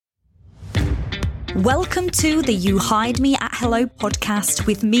Welcome to the You Hired Me at Hello podcast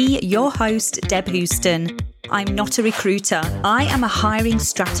with me, your host, Deb Houston. I'm not a recruiter. I am a hiring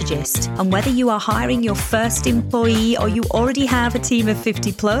strategist. And whether you are hiring your first employee or you already have a team of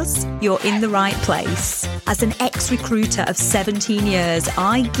 50 plus, you're in the right place. As an ex-recruiter of 17 years,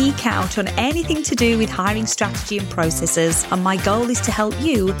 I geek out on anything to do with hiring strategy and processes. And my goal is to help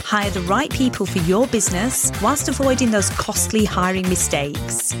you hire the right people for your business whilst avoiding those costly hiring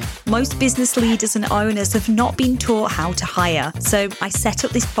mistakes. Most business leaders and owners have not been taught how to hire. So I set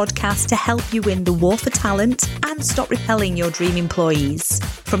up this podcast to help you win the war for talent and stop repelling your dream employees.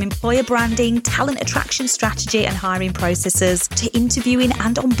 From employer branding, talent attraction strategy and hiring processes to interviewing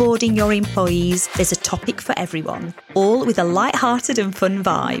and onboarding your employees, there's a topic for everyone, all with a light-hearted and fun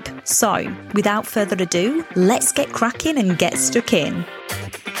vibe. So, without further ado, let's get cracking and get stuck in.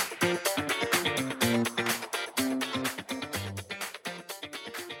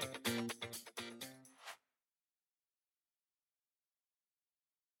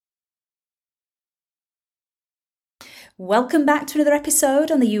 Welcome back to another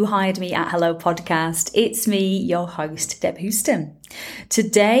episode on the You Hired Me at Hello podcast. It's me, your host, Deb Houston.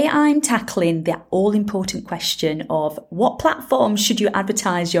 Today I'm tackling the all-important question of what platform should you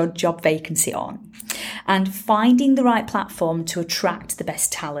advertise your job vacancy on? And finding the right platform to attract the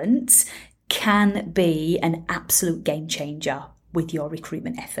best talent can be an absolute game changer with your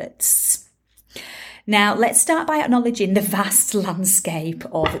recruitment efforts. Now, let's start by acknowledging the vast landscape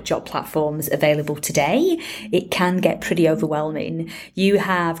of job platforms available today. It can get pretty overwhelming. You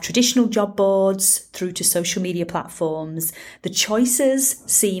have traditional job boards through to social media platforms. The choices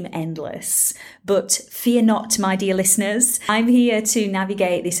seem endless, but fear not, my dear listeners. I'm here to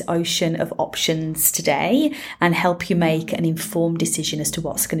navigate this ocean of options today and help you make an informed decision as to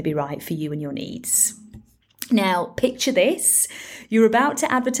what's going to be right for you and your needs. Now, picture this. You're about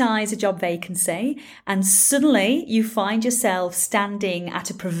to advertise a job vacancy and suddenly you find yourself standing at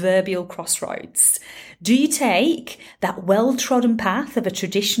a proverbial crossroads. Do you take that well-trodden path of a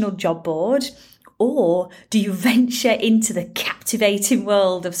traditional job board, or do you venture into the captivating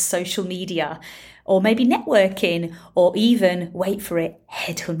world of social media, or maybe networking, or even, wait for it,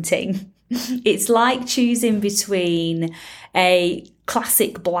 headhunting? It's like choosing between a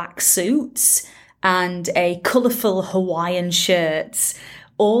classic black suit and a colourful Hawaiian shirt.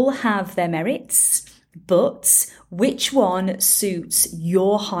 All have their merits, but which one suits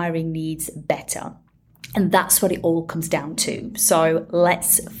your hiring needs better? And that's what it all comes down to. So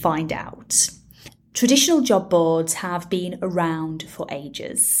let's find out. Traditional job boards have been around for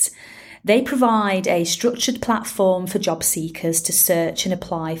ages. They provide a structured platform for job seekers to search and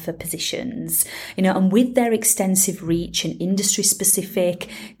apply for positions, and with their extensive reach and industry specific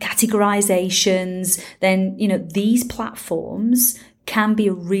categorizations, then, these platforms can be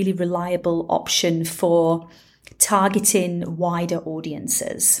a really reliable option for targeting wider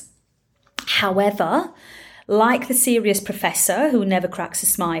audiences. However, like the serious professor who never cracks a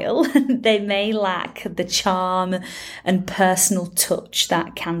smile, they may lack the charm and personal touch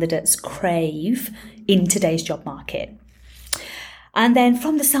that candidates crave in today's job market. And then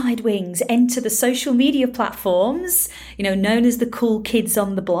from the side wings, enter the social media platforms, known as the cool kids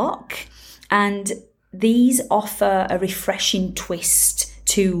on the block. And these offer a refreshing twist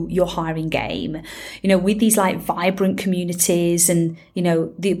to your hiring game, with these like vibrant communities and,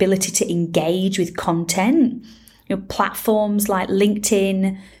 the ability to engage with content. Platforms like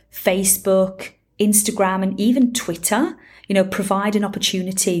LinkedIn, Facebook, Instagram, and even Twitter, provide an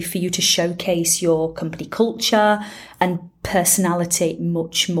opportunity for you to showcase your company culture and personality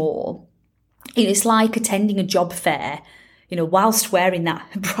much more. It's like attending a job fair. Whilst wearing that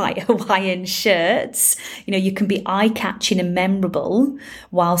bright Hawaiian shirt, you can be eye-catching and memorable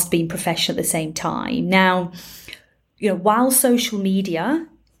whilst being professional at the same time. Now, while social media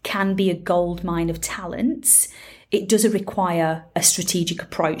can be a goldmine of talent, it does require a strategic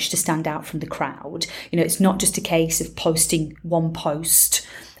approach to stand out from the crowd. It's not just a case of posting one post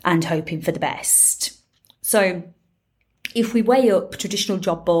and hoping for the best. So if we weigh up traditional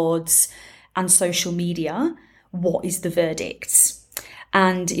job boards and social media, what is the verdict?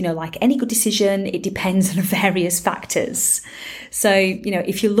 And, like any good decision, it depends on various factors. So,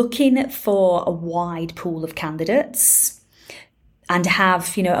 if you're looking for a wide pool of candidates and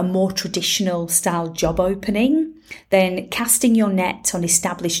have, a more traditional style job opening, then casting your net on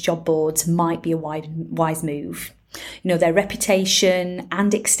established job boards might be a wise move. Their reputation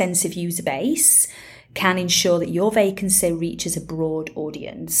and extensive user base can ensure that your vacancy reaches a broad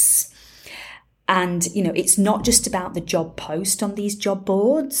audience. And, it's not just about the job post on these job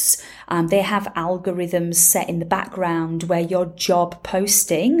boards. They have algorithms set in the background where your job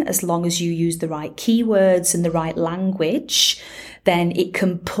posting, as long as you use the right keywords and the right language, then it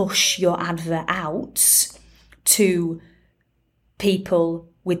can push your advert out to people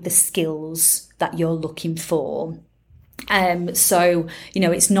with the skills that you're looking for. So,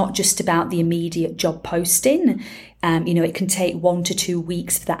 it's not just about the immediate job posting. It can take 1 to 2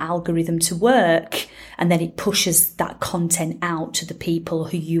 weeks for the algorithm to work, and then it pushes that content out to the people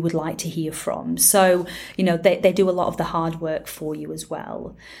who you would like to hear from. So, they do a lot of the hard work for you as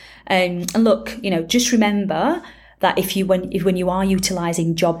well. And look, just remember that when you are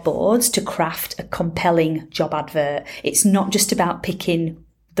utilising job boards to craft a compelling job advert, it's not just about picking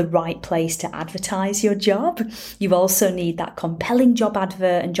the right place to advertise your job. You also need that compelling job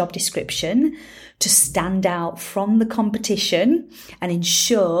advert and job description to stand out from the competition and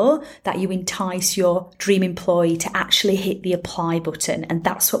ensure that you entice your dream employee to actually hit the apply button. And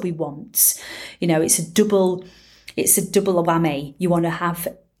that's what we want. It's a double whammy. You want to have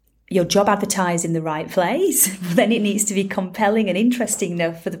your job advertised in the right place, then it needs to be compelling and interesting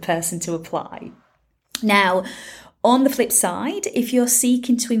enough for the person to apply. Now, on the flip side, if you're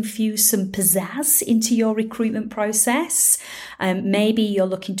seeking to infuse some pizzazz into your recruitment process, maybe you're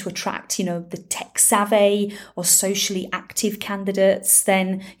looking to attract, the tech savvy or socially active candidates,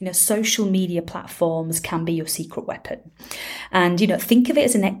 then, social media platforms can be your secret weapon. And, think of it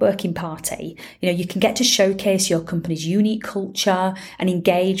as a networking party. You can get to showcase your company's unique culture and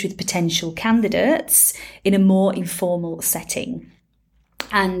engage with potential candidates in a more informal setting.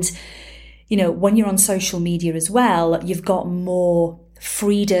 And when you're on social media as well, you've got more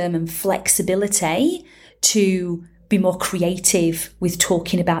freedom and flexibility to be more creative with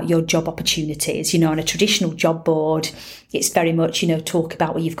talking about your job opportunities. On a traditional job board, it's very much, talk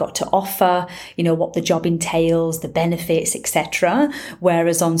about what you've got to offer, what the job entails, the benefits, etc.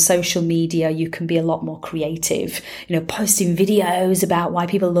 Whereas on social media, you can be a lot more creative, posting videos about why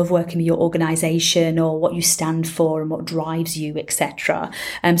people love working with your organization or what you stand for and what drives you, etc.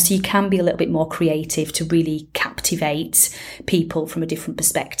 So you can be a little bit more creative to really captivate people from a different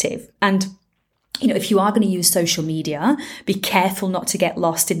perspective. And if you are going to use social media, be careful not to get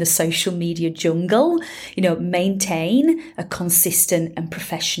lost in the social media jungle. Maintain a consistent and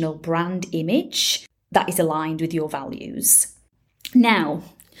professional brand image that is aligned with your values. Now,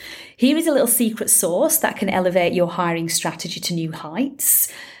 here is a little secret sauce that can elevate your hiring strategy to new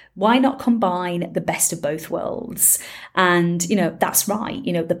heights. Why not combine the best of both worlds? And, that's right,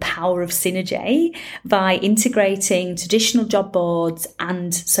 the power of synergy by integrating traditional job boards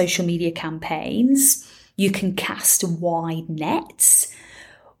and social media campaigns. You can cast wide nets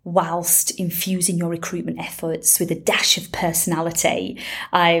whilst infusing your recruitment efforts with a dash of personality.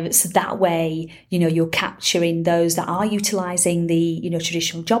 So that way, you're capturing those that are utilising the,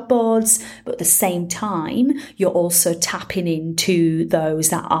 traditional job boards, but at the same time, you're also tapping into those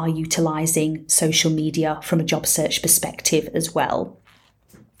that are utilising social media from a job search perspective as well.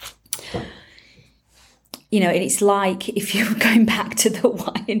 And it's like, if you're going back to the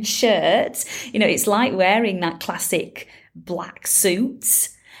Hawaiian shirt, it's like wearing that classic black suit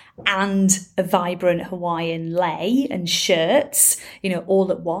and a vibrant Hawaiian lei and shirts,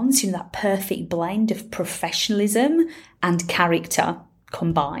 all at once, that perfect blend of professionalism and character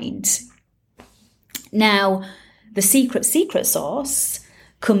combined. Now, the secret sauce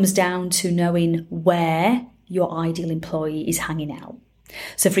comes down to knowing where your ideal employee is hanging out.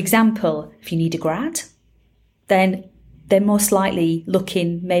 So, for example, if you need a grad, then they're most likely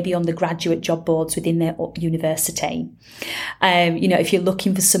looking maybe on the graduate job boards within their university. If you're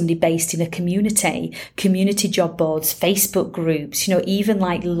looking for somebody based in a community job boards, Facebook groups, even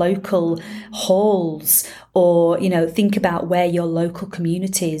like local halls, or, think about where your local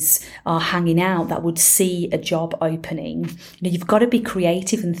communities are hanging out that would see a job opening. You've got to be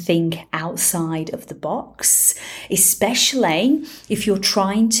creative and think outside of the box, especially if you're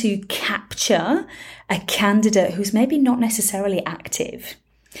trying to capture a candidate who's maybe not necessarily active.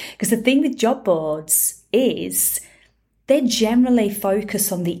 Because the thing with job boards is they generally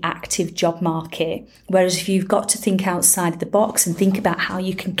focus on the active job market. Whereas if you've got to think outside of the box and think about how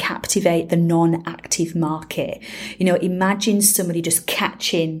you can captivate the non-active market, imagine somebody just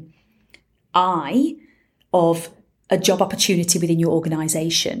catching eye of a job opportunity within your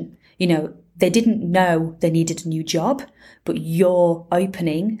organization. They didn't know they needed a new job, but your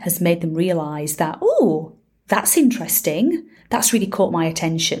opening has made them realize that, oh, that's interesting. That's really caught my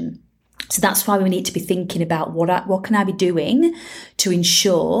attention. So that's why we need to be thinking about what can I be doing to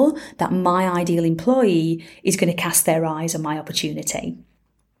ensure that my ideal employee is going to cast their eyes on my opportunity.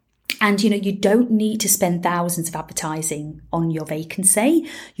 And, you don't need to spend thousands of advertising on your vacancy.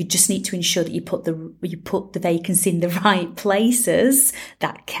 You just need to ensure that you put the vacancy in the right places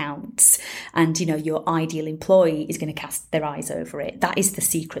that counts. And, your ideal employee is going to cast their eyes over it. That is the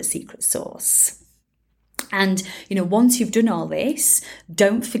secret sauce. And, once you've done all this,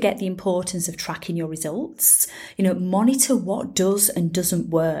 don't forget the importance of tracking your results. Monitor what does and doesn't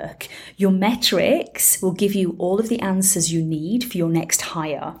work. Your metrics will give you all of the answers you need for your next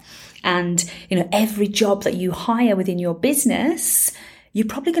hire. And, every job that you hire within your business, you're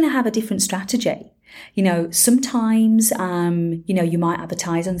probably going to have a different strategy. Sometimes, you might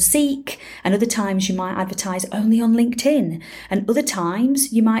advertise on Seek, and other times you might advertise only on LinkedIn. And other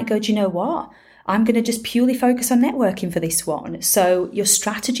times you might go, do you know what? I'm going to just purely focus on networking for this one. So your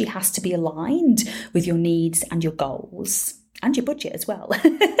strategy has to be aligned with your needs and your goals and your budget as well.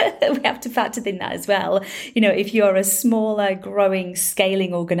 We have to factor in that as well. If you're a smaller, growing,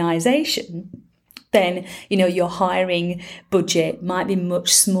 scaling organization, then, your hiring budget might be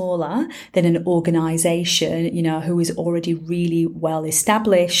much smaller than an organization, who is already really well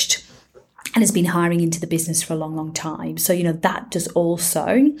established and has been hiring into the business for a long, long time. So, that does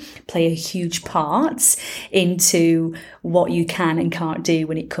also play a huge part into what you can and can't do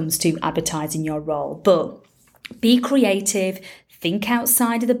when it comes to advertising your role. But be creative, think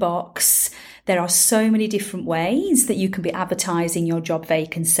outside of the box. There are so many different ways that you can be advertising your job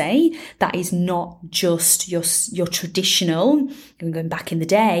vacancy. That is not just your traditional, going back in the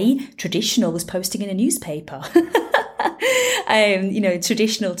day, traditional was posting in a newspaper.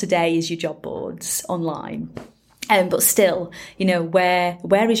 Traditional today is your job boards online. But still,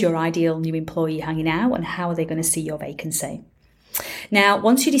 where is your ideal new employee hanging out, and how are they going to see your vacancy? Now,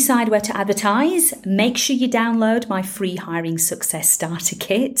 once you decide where to advertise, make sure you download my free hiring success starter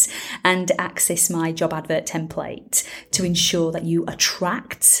kit and access my job advert template to ensure that you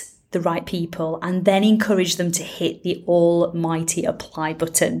attract the right people and then encourage them to hit the almighty apply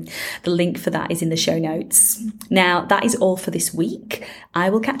button. The link for that is in the show notes. Now, that is all for this week. I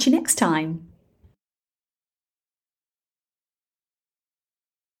will catch you next time.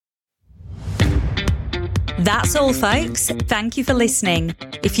 That's all, folks. Thank you for listening.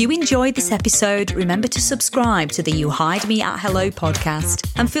 If you enjoyed this episode, remember to subscribe to the You Hired Me at Hello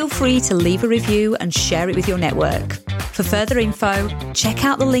podcast, and feel free to leave a review and share it with your network. For further info, check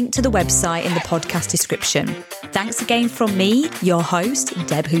out the link to the website in the podcast description. Thanks again from me, your host,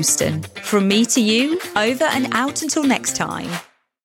 Deb Houston. From me to you, over and out until next time.